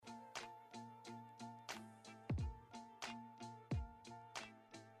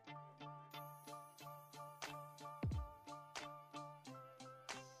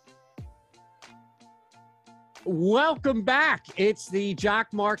Welcome back. It's the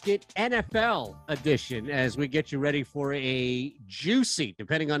Jock Market NFL edition as we get you ready for a juicy,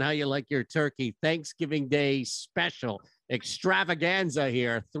 depending on how you like your turkey, Thanksgiving Day special extravaganza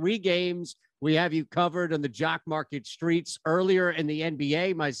here. 3 games. We have you covered on the Jock Market streets earlier in the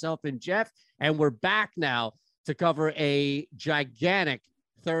NBA, myself and Jeff, and we're back now to cover a gigantic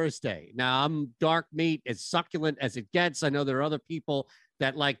Thursday. Now, I'm dark meat, as succulent as it gets. I know there are other people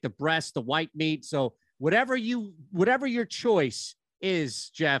that like the breast, the white meat, so whatever your choice is,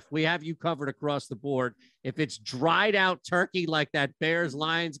 Jeff, we have you covered across the board. If it's dried out turkey like that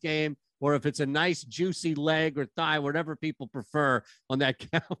Bears-Lions game, or if it's a nice juicy leg or thigh, whatever people prefer on that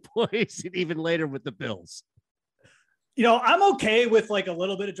Cowboys, and even later with the Bills. You know, I'm okay with like a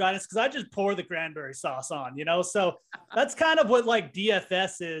little bit of dryness because I just pour the cranberry sauce on, so that's kind of what like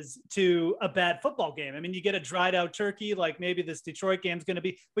DFS is to a bad football game. I mean, you get a dried out turkey, like maybe this Detroit game is going to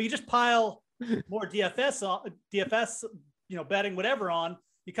be, but you just pile more DFS, betting whatever on,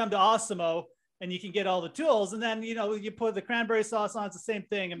 you come to Osimo and you can get all the tools. And then, you put the cranberry sauce on, it's the same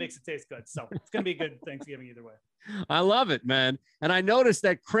thing. It makes it taste good. So it's going to be a good Thanksgiving either way. I love it, man. And I noticed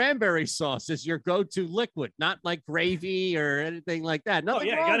that cranberry sauce is your go-to liquid, not like gravy or anything like that. Nothing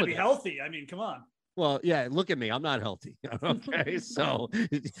you got to be healthy. I mean, come on. Well, yeah, look at me. I'm not healthy. Okay, so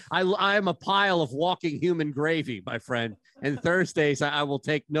I am a pile of walking human gravy, my friend. And Thursdays, I will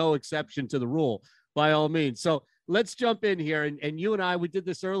take no exception to the rule, by all means. So let's jump in here. And you and I, we did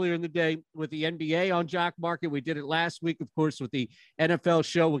this earlier in the day with the NBA on Jock Market. We did it last week, of course, with the NFL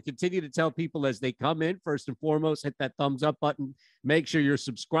show. We'll continue to tell people as they come in, first and foremost, hit that thumbs up button. Make sure you're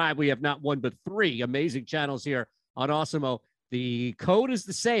subscribed. We have not one, but 3 amazing channels here on Osimo. The code is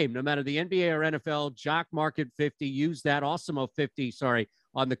the same, no matter the NBA or NFL, Jock Market 50. Use that Osimo 50,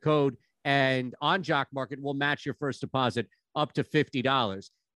 on the code. And on Jock Market, we'll match your first deposit up to $50.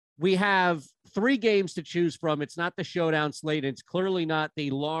 We have 3 games to choose from. It's not the showdown slate. It's clearly not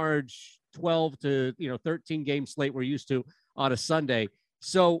the large 12 to 13 game slate we're used to on a Sunday.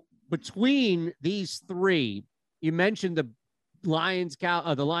 So between these 3, you mentioned the Bears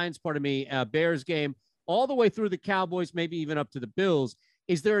game, all the way through the Cowboys, maybe even up to the Bills.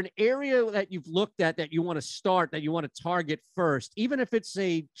 Is there an area that you've looked at that you want to start, that you want to target first, even if it's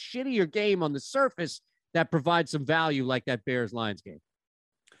a shittier game on the surface that provides some value like that Bears-Lions game?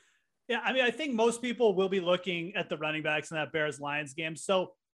 Yeah, I mean, I think most people will be looking at the running backs in that Bears-Lions game.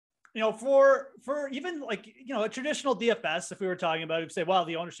 So, for even like, a traditional DFS, if we were talking about it, we'd say, well,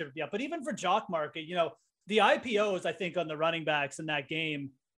 the ownership would be up. But even for Jock Market, the IPOs, I think, on the running backs in that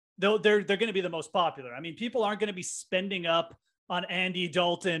game, they're going to be the most popular. I mean, people aren't going to be spending up on Andy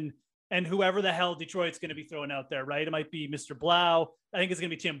Dalton and whoever the hell Detroit's going to be throwing out there, right? It might be Mr. Blau. I think it's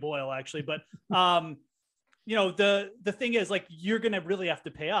going to be Tim Boyle, actually. But, the thing is, like, you're going to really have to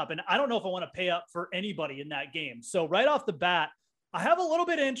pay up. And I don't know if I want to pay up for anybody in that game. So right off the bat, I have a little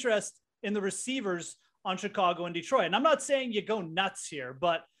bit of interest in the receivers on Chicago and Detroit. And I'm not saying you go nuts here,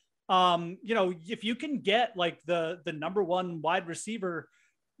 but, if you can get like the number 1 wide receiver,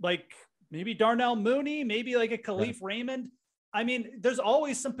 like maybe Darnell Mooney, maybe like a Khalif Raymond. I mean, there's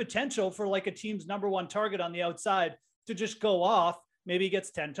always some potential for like a team's number 1 target on the outside to just go off. Maybe he gets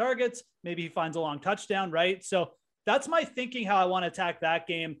 10 targets. Maybe he finds a long touchdown, right? So that's my thinking, how I want to attack that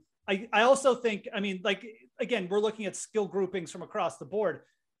game. I also think, I mean, like, again, we're looking at skill groupings from across the board.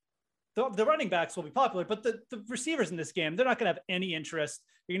 The running backs will be popular, but the receivers in this game, they're not going to have any interest.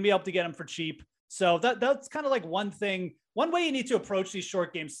 You're going to be able to get them for cheap. So that's kind of like one way you need to approach these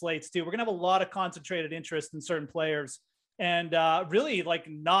short game slates too. We're going to have a lot of concentrated interest in certain players and really like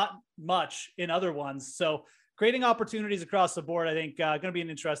not much in other ones. So creating opportunities across the board, I think going to be an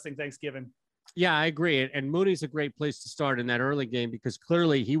interesting Thanksgiving. Yeah, I agree. And Mooney's a great place to start in that early game because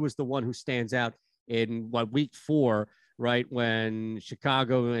clearly he was the one who stands out in week 4, right? When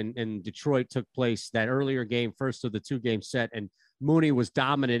Chicago and Detroit took place, that earlier game, first of the 2-game set. And Mooney was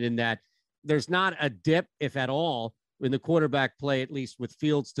dominant in that. There's not a dip, if at all, in the quarterback play, at least with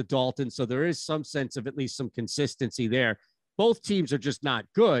Fields to Dalton. So there is some sense of at least some consistency there. Both teams are just not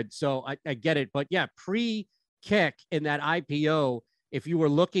good. So I get it. But yeah, pre-kick in that IPO, if you were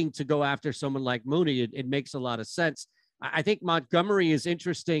looking to go after someone like Mooney, it makes a lot of sense. I think Montgomery is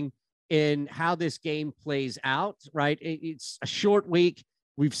interesting in how this game plays out, right? It's a short week.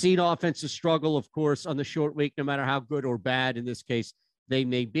 We've seen offensive struggle, of course, on the short week, no matter how good or bad in this case they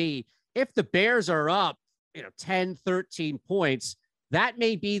may be. If the Bears are up, 10, 13 points, that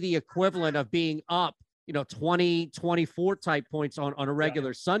may be the equivalent of being up, 20, 24 type points on a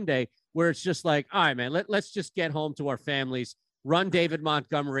regular Sunday, where it's just like, all right, man, let's just get home to our families, run David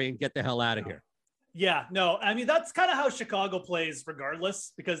Montgomery and get the hell out of here. Yeah, no, I mean, that's kind of how Chicago plays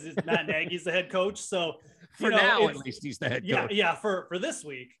regardless because Matt Nagy's the head coach. So For now, at least he's the head coach. Yeah, for this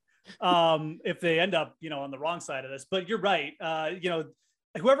week. If they end up, on the wrong side of this. But you're right.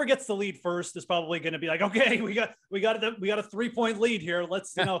 Whoever gets the lead first is probably going to be like, okay, we got a 3-point lead here.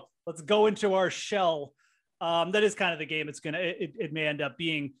 Let's let's go into our shell. That is kind of the game it may end up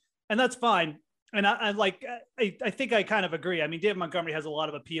being, and that's fine. And I think I kind of agree. I mean, David Montgomery has a lot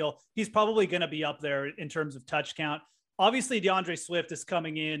of appeal. He's probably going to be up there in terms of touch count. Obviously, DeAndre Swift is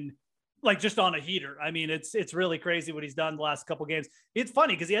coming in like just on a heater. I mean, it's really crazy what he's done the last couple games. It's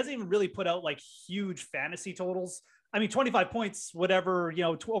funny because he hasn't even really put out like huge fantasy totals. I mean, 25 points, whatever,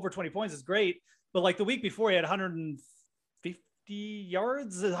 over 20 points is great. But like the week before, he had 150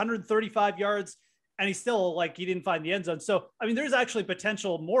 yards, 135 yards, and he still he didn't find the end zone. So, I mean, there's actually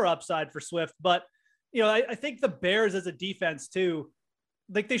potential more upside for Swift. But, I think the Bears as a defense too,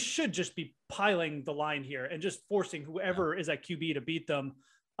 like they should just be piling the line here and just forcing whoever is at QB to beat them.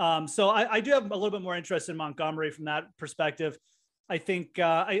 So I do have a little bit more interest in Montgomery from that perspective. I think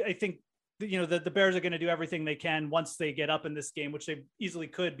the Bears are going to do everything they can once they get up in this game, which they easily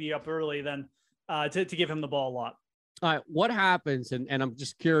could be up early, then to give him the ball a lot. All right, what happens? And I'm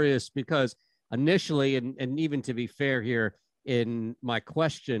just curious because initially, and even to be fair here in my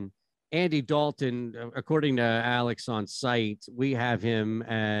question, Andy Dalton, according to Alex on site, we have him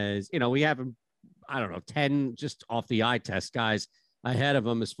as, we have him, I don't know, 10 just off the eye test guys ahead of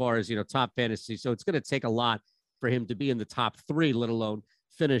him as far as, top fantasy. So it's going to take a lot for him to be in the top 3, let alone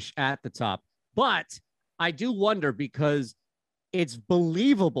finish at the top. But I do wonder because it's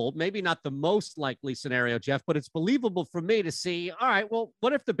believable, maybe not the most likely scenario, Jeff, but it's believable for me to see, all right, well,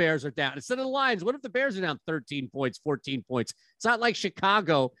 what if the Bears are down? Instead of the Lions, what if the Bears are down 13 points, 14 points? It's not like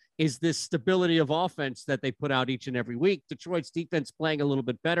Chicago is this stability of offense that they put out each and every week. Detroit's defense playing a little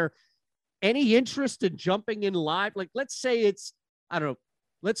bit better. Any interest in jumping in live? Like, let's say it's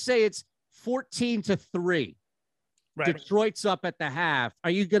 14-3. Right. Detroit's up at the half. Are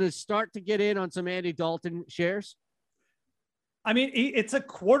you going to start to get in on some Andy Dalton shares? I mean, it's a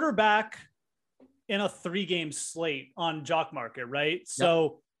quarterback in a 3-game slate on Jock Market, right? Yep.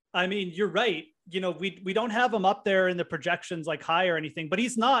 So, I mean, you're right. We don't have him up there in the projections like high or anything, but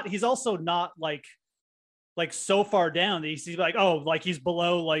he's also not like so far down that he's like, oh, like he's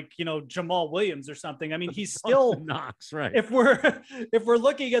below Jamal Williams or something. I mean, he's still Knox, right? If we're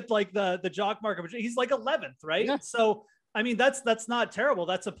looking at like the Jock Market, he's like 11th, right? Yeah. So I mean, that's not terrible.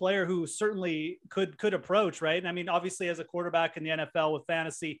 That's a player who certainly could approach, right? And I mean, obviously as a quarterback in the NFL with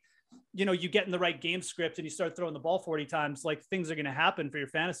fantasy, you get in the right game script and you start throwing the ball 40 times, like things are going to happen for your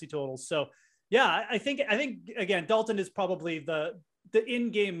fantasy totals. So yeah, I think again, Dalton is probably the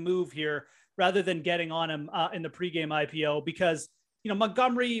in-game move here rather than getting on him in the pregame IPO because,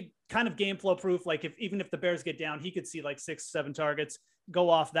 Montgomery kind of game flow proof. Like even if the Bears get down, he could see like 6-7 targets go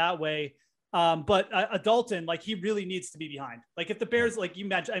off that way. But a Dalton, like he really needs to be behind. Like if the Bears, like you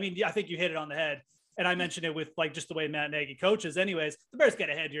mentioned, I mean, I think you hit it on the head and I mentioned it with like just the way Matt Nagy coaches anyways, the Bears get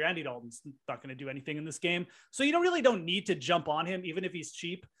ahead here. Andy Dalton's not going to do anything in this game. So you don't need to jump on him, even if he's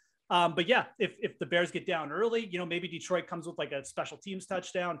cheap. But yeah, if the Bears get down early, maybe Detroit comes with like a special teams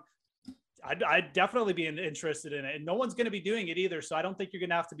touchdown. I'd definitely be interested in it, and no one's going to be doing it either. So I don't think you're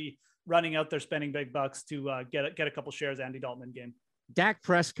going to have to be running out there spending big bucks to get a couple shares Andy Dalton in game. Dak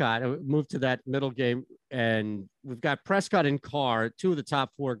Prescott, moved to that middle game, and we've got Prescott and Carr, 2 of the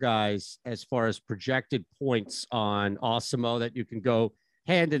top 4 guys as far as projected points on Awesemo that you can go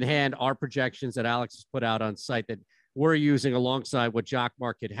hand in hand. Our projections that Alex has put out on site that we're using alongside what Jock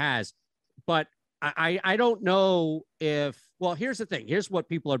Market has, but I don't know if, well, here's the thing. Here's what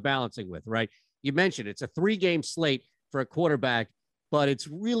people are balancing with, right? You mentioned it's a 3-game slate for a quarterback, but it's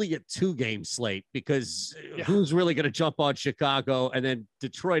really a 2-game slate because who's really going to jump on Chicago? And then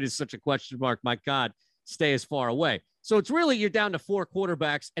Detroit is such a question mark. My God, stay as far away. So it's really, you're down to 4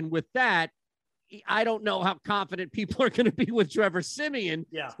 quarterbacks. And with that, I don't know how confident people are going to be with Trevor Siemian.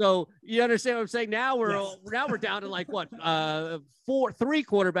 Yeah. So you understand what I'm saying? Now we're down to like what, 3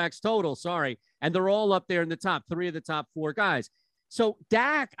 quarterbacks total. Sorry. And they're all up there in the top 3 of the top 4 guys. So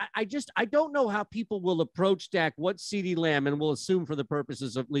Dak, I don't know how people will approach Dak once CeeDee Lamb, and we'll assume for the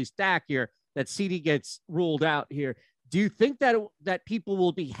purposes of at least Dak here, that CeeDee gets ruled out here. Do you think that people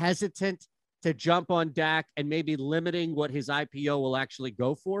will be hesitant to jump on Dak and maybe limiting what his IPO will actually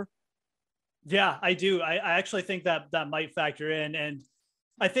go for? Yeah, I do. I actually think that might factor in. And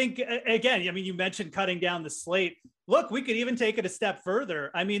I think, again, I mean, you mentioned cutting down the slate. Look, we could even take it a step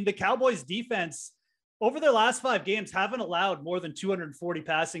further. I mean, the Cowboys defense over their last 5 games haven't allowed more than 240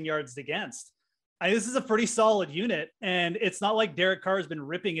 passing yards against. This is a pretty solid unit, and it's not like Derek Carr has been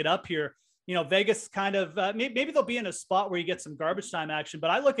ripping it up here. Vegas kind of maybe they'll be in a spot where you get some garbage time action, but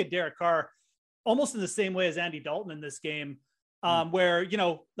I look at Derek Carr almost in the same way as Andy Dalton in this game, where,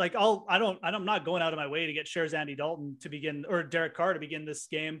 like I'm not going out of my way to get shares Andy Dalton to begin, or Derek Carr to begin this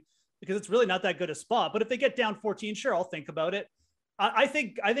game, because it's really not that good a spot. But if they get down 14, sure, I'll think about it. I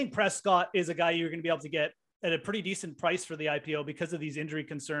think Prescott is a guy you're going to be able to get at a pretty decent price for the IPO because of these injury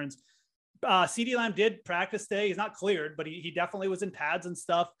concerns. CeeDee Lamb did practice today. He's not cleared, but he definitely was in pads and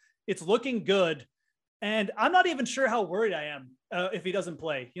stuff. It's looking good. And I'm not even sure how worried I am if he doesn't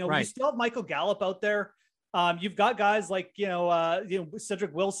play. You still have Michael Gallup out there. You've got guys like,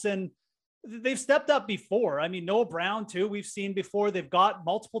 Cedric Wilson. They've stepped up before. I mean, Noah Brown too, we've seen before. They've got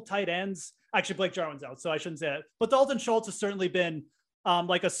multiple tight ends. Actually, Blake Jarwin's out, so I shouldn't say that. But Dalton Schultz has certainly been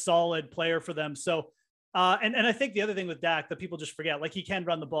like a solid player for them. So, and I think the other thing with Dak that people just forget, like he can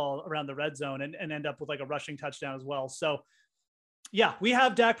run the ball around the red zone and end up with like a rushing touchdown as well. So yeah, we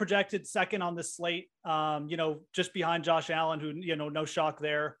have Dak projected second on this slate, just behind Josh Allen, who, no shock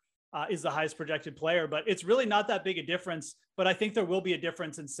there, is the highest projected player, but it's really not that big a difference. But I think there will be a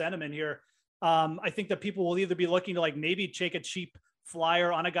difference in sentiment here. I think that people will either be looking to like maybe take a cheap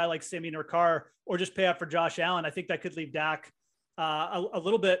flyer on a guy like Simeon or Carr, or just pay up for Josh Allen. I think that could leave Dak a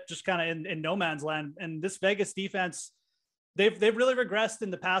little bit just kind of in no man's land. And this Vegas defense, they've really regressed in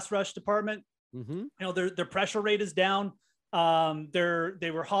the pass rush department. Mm-hmm. Their pressure rate is down.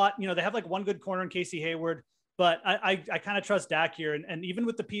 They were hot. They have like one good corner in Casey Hayward, but I kind of trust Dak here. And even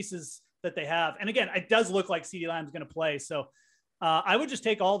with the pieces that they have, and again, it does look like CeeDee Lamb's going to play. So I would just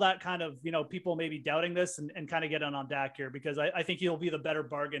take all that kind of, people maybe doubting this and kind of get on Dak here, because I think he'll be the better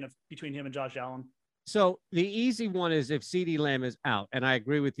bargain between him and Josh Allen. So the easy one is if CeeDee Lamb is out, and I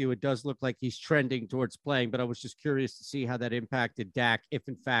agree with you, it does look like he's trending towards playing, but I was just curious to see how that impacted Dak if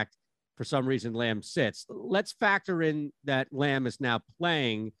in fact, for some reason, Lamb sits. Let's factor in that Lamb is now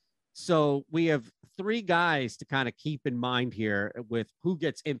playing. So we have three guys to kind of keep in mind here with who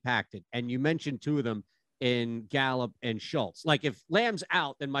gets impacted. And you mentioned two of them in Gallup and Schultz. Like if Lamb's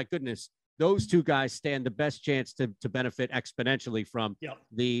out, then my goodness, those two guys stand the best chance to benefit exponentially from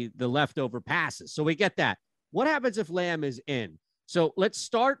the leftover passes. So we get that. What happens if Lamb is in? So let's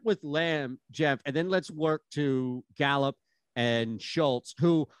start with Lamb, Jeff, and then let's work to Gallup and Schultz,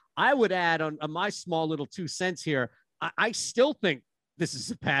 who I would add on my small little 2 cents here. I still think this is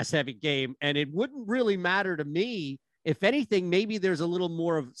a pass-heavy game, and it wouldn't really matter to me. If anything, maybe there's a little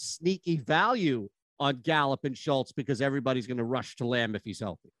more of sneaky value on Gallup and Schultz because everybody's going to rush to Lamb if he's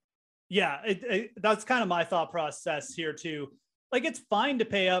healthy. Yeah, that's kind of my thought process here too. Like it's fine to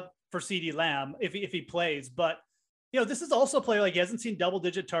pay up for CeeDee Lamb if he plays, but this is also a player like he hasn't seen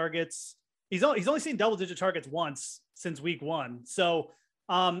double-digit targets. He's only seen double-digit targets once since week 1. So,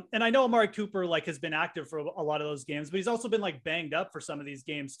 and I know Amari Cooper like has been active for a lot of those games, but he's also been like banged up for some of these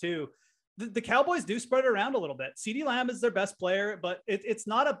games too. The Cowboys do spread it around a little bit. CeeDee Lamb is their best player, but it's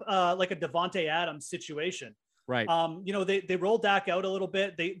not like a Devontae Adams situation. Right. They roll Dak out a little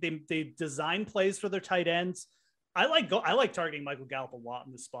bit. They design plays for their tight ends. I like targeting Michael Gallup a lot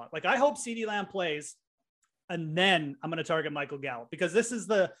in this spot. Like I hope CeeDee Lamb plays, and then I'm going to target Michael Gallup because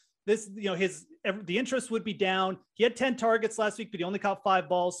the interest would be down. He had 10 targets last week, but he only caught 5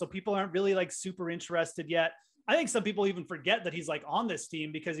 balls. So people aren't really like super interested yet. I think some people even forget that he's like on this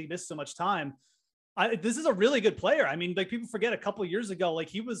team because he missed so much time. This is a really good player. I mean, like people forget a couple of years ago,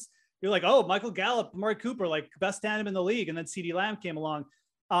 like you're like, oh, Michael Gallup, Amari Cooper, like best tandem in the league. And then CeeDee Lamb came along.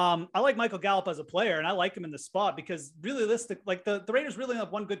 I like Michael Gallup as a player, and I like him in the spot because realistic, like the Raiders really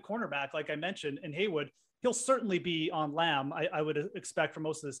have one good cornerback, like I mentioned, in Haywood. He'll certainly be on Lamb, I would expect for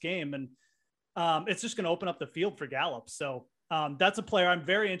most of this game. And it's just going to open up the field for Gallup. So that's a player I'm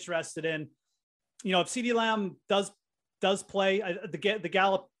very interested in. If CeeDee Lamb does play, the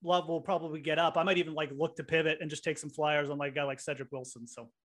Gallup level will probably get up. I might even like look to pivot and just take some flyers on like a guy like Cedric Wilson. So.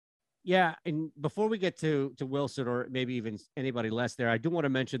 Yeah, and before we get to Wilson or maybe even anybody less there, I do want to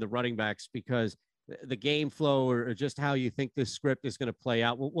mention the running backs because the game flow or just how you think this script is going to play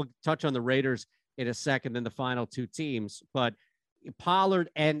out. We'll touch on the Raiders in a second, then the final two teams. But Pollard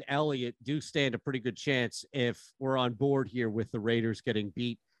and Elliott do stand a pretty good chance if we're on board here with the Raiders getting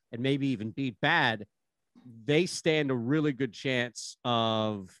beat and maybe even beat bad. They stand a really good chance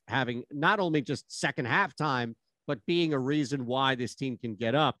of having not only just second half time, but being a reason why this team can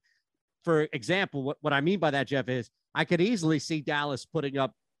get up. For example, what I mean by that, Jeff, is I could easily see Dallas putting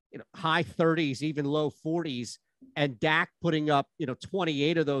up, high 30s, even low 40s, and Dak putting up,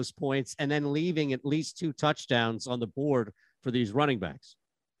 28 of those points and then leaving at least 2 touchdowns on the board for these running backs.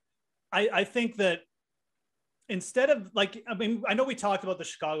 I think that instead of I know we talked about the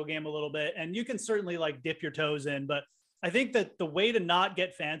Chicago game a little bit, and you can certainly like dip your toes in, but I think that the way to not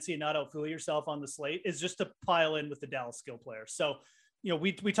get fancy and not outfool yourself on the slate is just to pile in with the Dallas skill players. So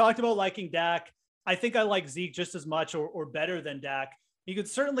we talked about liking Dak. I think I like Zeke just as much or better than Dak. You could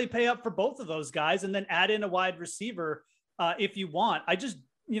certainly pay up for both of those guys and then add in a wide receiver if you want. I just,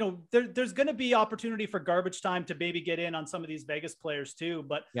 there's going to be opportunity for garbage time to maybe get in on some of these Vegas players too.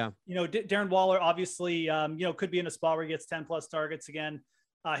 But, yeah, Darren Waller obviously, could be in a spot where he gets 10 plus targets again.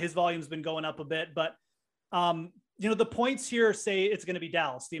 His volume's been going up a bit, but, the points here say it's going to be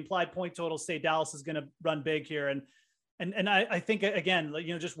Dallas. The implied point totals say Dallas is going to run big here. And I think, again,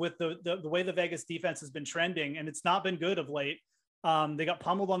 just with the way the Vegas defense has been trending, and it's not been good of late. They got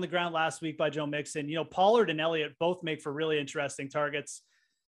pummeled on the ground last week by Joe Mixon. Pollard and Elliott both make for really interesting targets.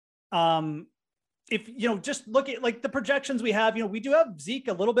 If, just look at like the projections we have, we do have Zeke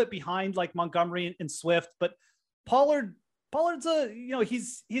a little bit behind like Montgomery and Swift, but Pollard's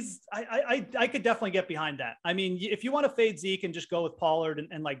I could definitely get behind that. I mean, if you want to fade Zeke and just go with Pollard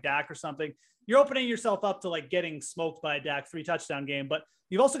and like Dak or something, you're opening yourself up to like getting smoked by a Dak 3 touchdown game, but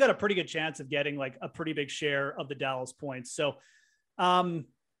you've also got a pretty good chance of getting like a pretty big share of the Dallas points. So, I'm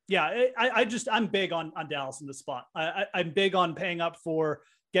big on Dallas in the spot. I'm big on paying up for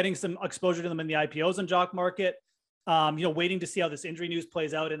getting some exposure to them in the IPOs and Jock market. Waiting to see how this injury news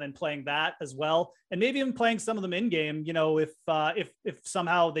plays out and then playing that as well. And maybe even playing some of them in game, if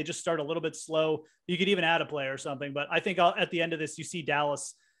somehow they just start a little bit slow, you could even add a player or something. But I think at the end of this, you see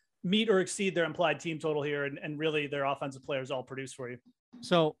Dallas meet or exceed their implied team total here. And really their offensive players all produce for you.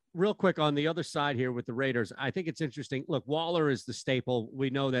 So real quick on the other side here with the Raiders, I think it's interesting. Look, Waller is the staple. We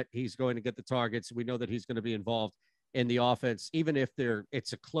know that he's going to get the targets. We know that he's going to be involved in the offense, even if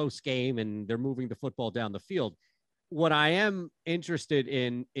it's a close game and they're moving the football down the field. What I am interested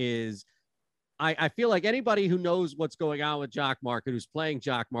in is I feel like anybody who knows what's going on with Jock Market, who's playing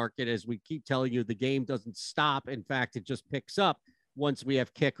Jock Market, as we keep telling you, the game doesn't stop. In fact, it just picks up once we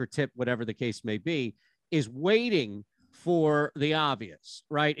have kick or tip, whatever the case may be, is waiting for the obvious,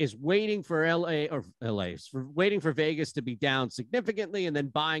 right? Is waiting for waiting for Vegas to be down significantly and then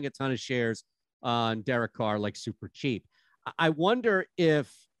buying a ton of shares on Derek Carr like super cheap. I wonder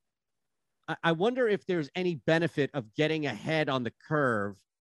if there's any benefit of getting ahead on the curve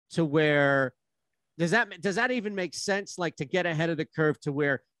to where does that even make sense? Like to get ahead of the curve to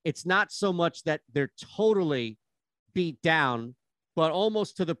where it's not so much that they're totally beat down, but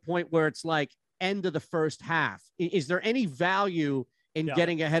almost to the point where it's like end of the first half. Is there any value in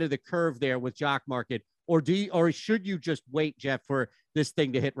getting ahead of the curve there with Jock Market, or should you just wait, Jeff, for this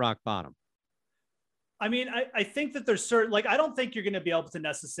thing to hit rock bottom? I mean, I think that there's certain, like, I don't think you're going to be able to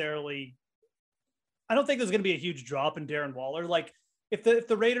necessarily, I don't think there's going to be a huge drop in Darren Waller. Like if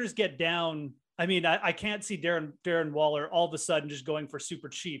the Raiders get down, I mean, I can't see Darren Waller all of a sudden just going for super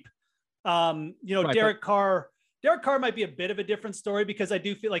cheap. Right, Derek Carr might be a bit of a different story because I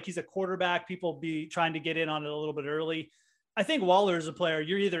do feel like he's a quarterback. People be trying to get in on it a little bit early. I think Waller is a player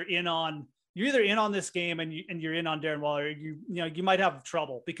you're either in on this game and you're in on Darren Waller. You might have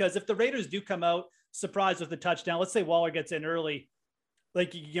trouble because if the Raiders do come out surprised with the touchdown, let's say Waller gets in early,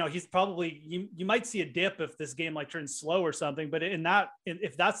 like, he's probably, you might see a dip if this game like turns slow or something, but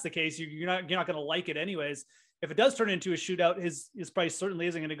if that's the case, you're not going to like it anyways. If it does turn into a shootout, his price certainly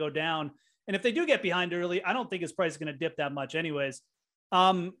isn't going to go down. And if they do get behind early, I don't think his price is going to dip that much anyways.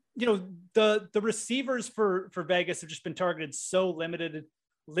 The receivers for Vegas have just been targeted so limited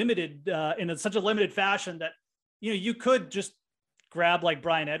in such a limited fashion that, you could just grab like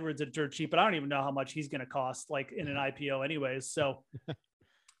Bryan Edwards at dirt cheap, but I don't even know how much he's going to cost like in an IPO anyways. So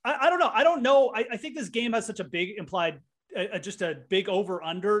I don't know. I don't know. I think this game has such a big implied, just a big over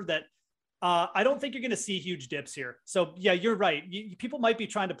under that I don't think you're going to see huge dips here. So yeah, you're right. People might be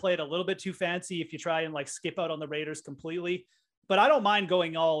trying to play it a little bit too fancy if you try and like skip out on the Raiders completely, but I don't mind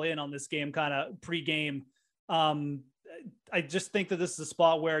going all in on this game kind of pre-game. I just think that this is a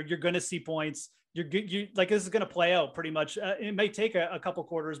spot where you're going to see points. You like, this is going to play out pretty much. It may take a couple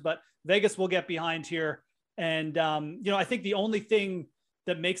quarters, but Vegas will get behind here. And, I think the only thing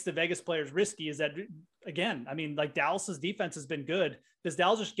that makes the Vegas players risky is that, again, I mean, like Dallas's defense has been good. Does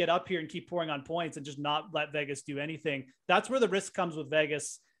Dallas just get up here and keep pouring on points and just not let Vegas do anything? That's where the risk comes with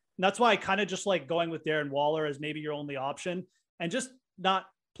Vegas. And that's why I kind of just like going with Darren Waller as maybe your only option and just not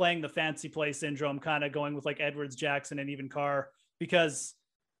playing the fancy play syndrome, kind of going with like Edwards, Jackson, and even Carr, because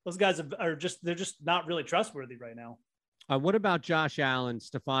those guys they're just not really trustworthy right now. What about Josh Allen,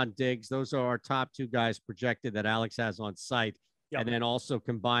 Stephon Diggs? Those are our top two guys projected that Alex has on site. Yep. And then also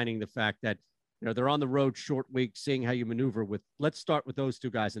combining the fact that, they're on the road short week, seeing how you maneuver with, let's start with those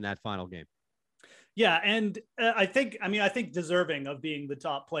two guys in that final game. Yeah. And I think deserving of being the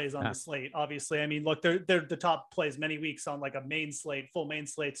top plays on the slate, obviously. I mean, look, they're the top plays many weeks on like a full main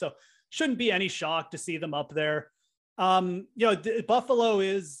slate. So shouldn't be any shock to see them up there. Buffalo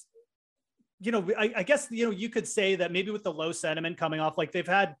is, I guess, you could say that maybe with the low sentiment coming off, like they've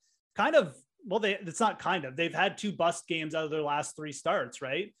had kind of, they've had 2 bust games out of their last 3 starts,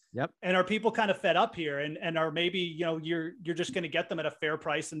 right? Yep. And are people kind of fed up here and are maybe, you're just going to get them at a fair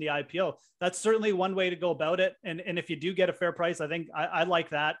price in the IPO. That's certainly one way to go about it. And if you do get a fair price, I think I like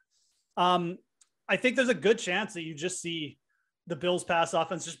that. I think there's a good chance that you just see the Bills pass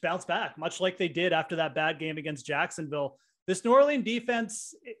offense just bounce back, much like they did after that bad game against Jacksonville. This New Orleans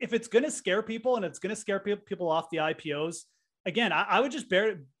defense, if it's going to scare people and it's going to scare people off the IPOs, again, I would just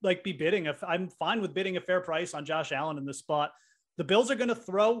be bidding. If I'm fine with bidding a fair price on Josh Allen in this spot. The Bills are going to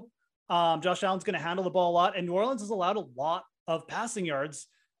throw. Josh Allen's going to handle the ball a lot, and New Orleans has allowed a lot of passing yards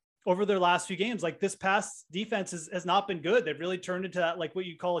over their last few games. Like this pass defense has not been good. They've really turned into that, like what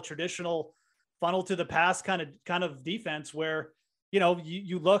you call a traditional funnel to the pass kind of defense where,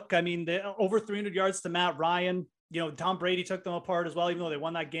 you look, I mean, they over 300 yards to Matt Ryan, Tom Brady took them apart as well, even though they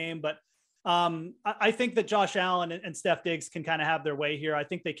won that game. But I think that Josh Allen and Steph Diggs can kind of have their way here. I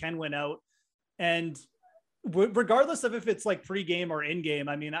think they can win out. And regardless of if it's like pre-game or in-game,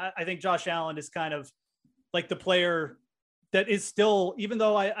 I mean, I think Josh Allen is kind of like the player that is still, even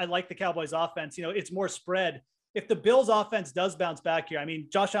though I like the Cowboys offense, it's more spread. If the Bills offense does bounce back here, I mean,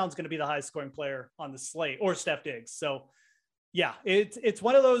 Josh Allen's going to be the highest scoring player on the slate, or Steph Diggs. So yeah, it's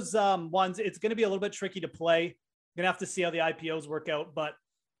one of those ones. It's going to be a little bit tricky to play. Going to have to see how the IPOs work out, but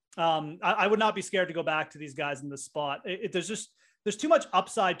I would not be scared to go back to these guys in this spot. There's too much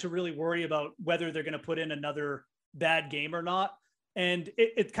upside to really worry about whether they're going to put in another bad game or not. And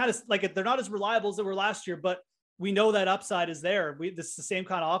it's kind of like they're not as reliable as they were last year, but we know that upside is there. This is the same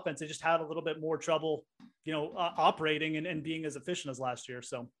kind of offense. They just had a little bit more trouble, operating and being as efficient as last year.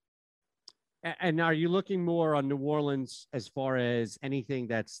 So. And are you looking more on New Orleans as far as anything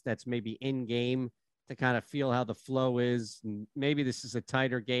that's maybe in game to kind of feel how the flow is? And maybe this is a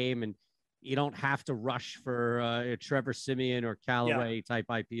tighter game and you don't have to rush for a Trevor Siemian or Callaway type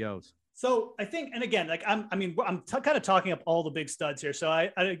IPOs. So I think, and again, like I'm kind of talking up all the big studs here. So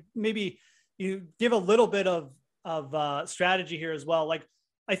I maybe you give a little bit of strategy here as well. Like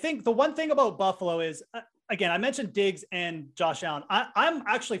I think the one thing about Buffalo is, again, I mentioned Diggs and Josh Allen. I'm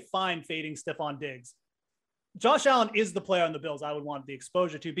actually fine fading Stephon Diggs. Josh Allen is the player on the Bills I would want the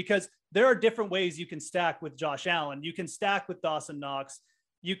exposure to, because there are different ways you can stack with Josh Allen. You can stack with Dawson Knox.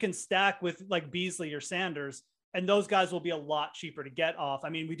 You can stack with like Beasley or Sanders, and those guys will be a lot cheaper to get off. I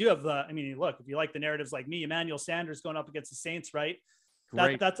mean, we do have look, if you like the narratives like me, Emmanuel Sanders going up against the Saints, right?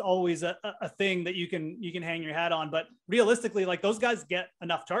 That's always a thing that you can hang your hat on. But realistically, like those guys get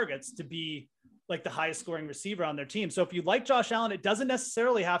enough targets to be like the highest scoring receiver on their team. So if you like Josh Allen, it doesn't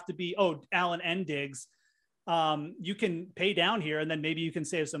necessarily have to be, Allen and Diggs. You can pay down here and then maybe you can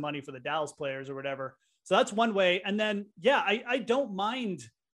save some money for the Dallas players or whatever. So that's one way. And then, yeah, I don't mind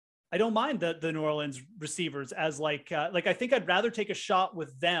the New Orleans receivers as like I think I'd rather take a shot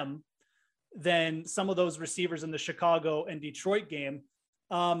with them than some of those receivers in the Chicago and Detroit game.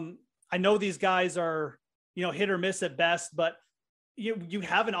 I know these guys are, hit or miss at best, but you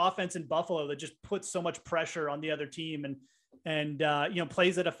have an offense in Buffalo that just puts so much pressure on the other team and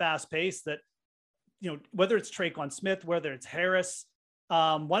plays at a fast pace that, whether it's Traquan Smith, whether it's Harris,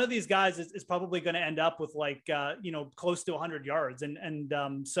 one of these guys is probably going to end up with close to 100 yards.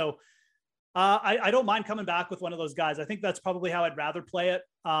 So I don't mind coming back with one of those guys. I think that's probably how I'd rather play it.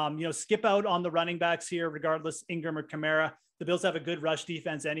 Skip out on the running backs here, regardless, Ingram or Kamara. The Bills have a good rush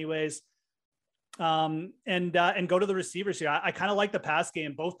defense anyways. And go to the receivers here. I kind of like the pass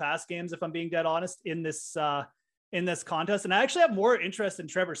game, both pass games, if I'm being dead honest, in this contest. And I actually have more interest in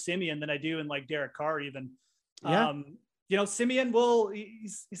Trevor Siemian than I do in like Derek Carr even. Yeah. Siemian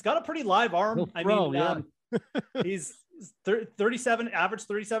he's got a pretty live arm. He's 37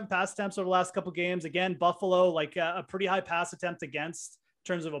 pass attempts over the last couple games. Again, Buffalo, like a pretty high pass attempt against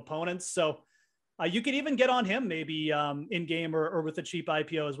in terms of opponents. So you could even get on him maybe in game or with a cheap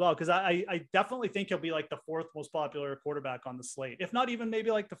IPO as well. Cause I definitely think he'll be like the 4th most popular quarterback on the slate, if not even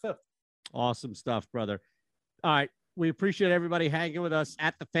maybe like the 5th. Awesome stuff, brother. All right. We appreciate everybody hanging with us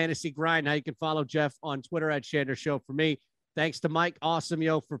at the Fantasy Grind. Now you can follow Jeff on Twitter at Shander Show for me. Thanks to Mike Awesome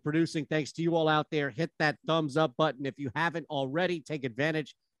for producing. Thanks to you all out there. Hit that thumbs up button. If you haven't already, take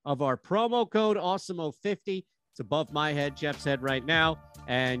advantage of our promo code AWESOMO50. It's above my head, Jeff's head right now.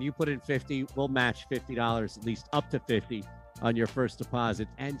 And you put in 50, we'll match $50, at least up to 50 on your first deposit.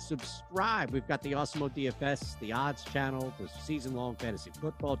 And subscribe. We've got the Awesome DFS, the odds channel, the season-long fantasy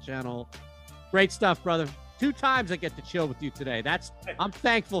football channel. Great stuff, brother. 2 times I get to chill with you today. I'm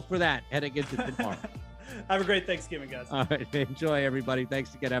thankful for that heading into tomorrow. Have a great Thanksgiving, guys. All right. Enjoy, everybody.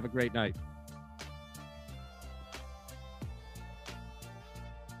 Thanks again. Have a great night.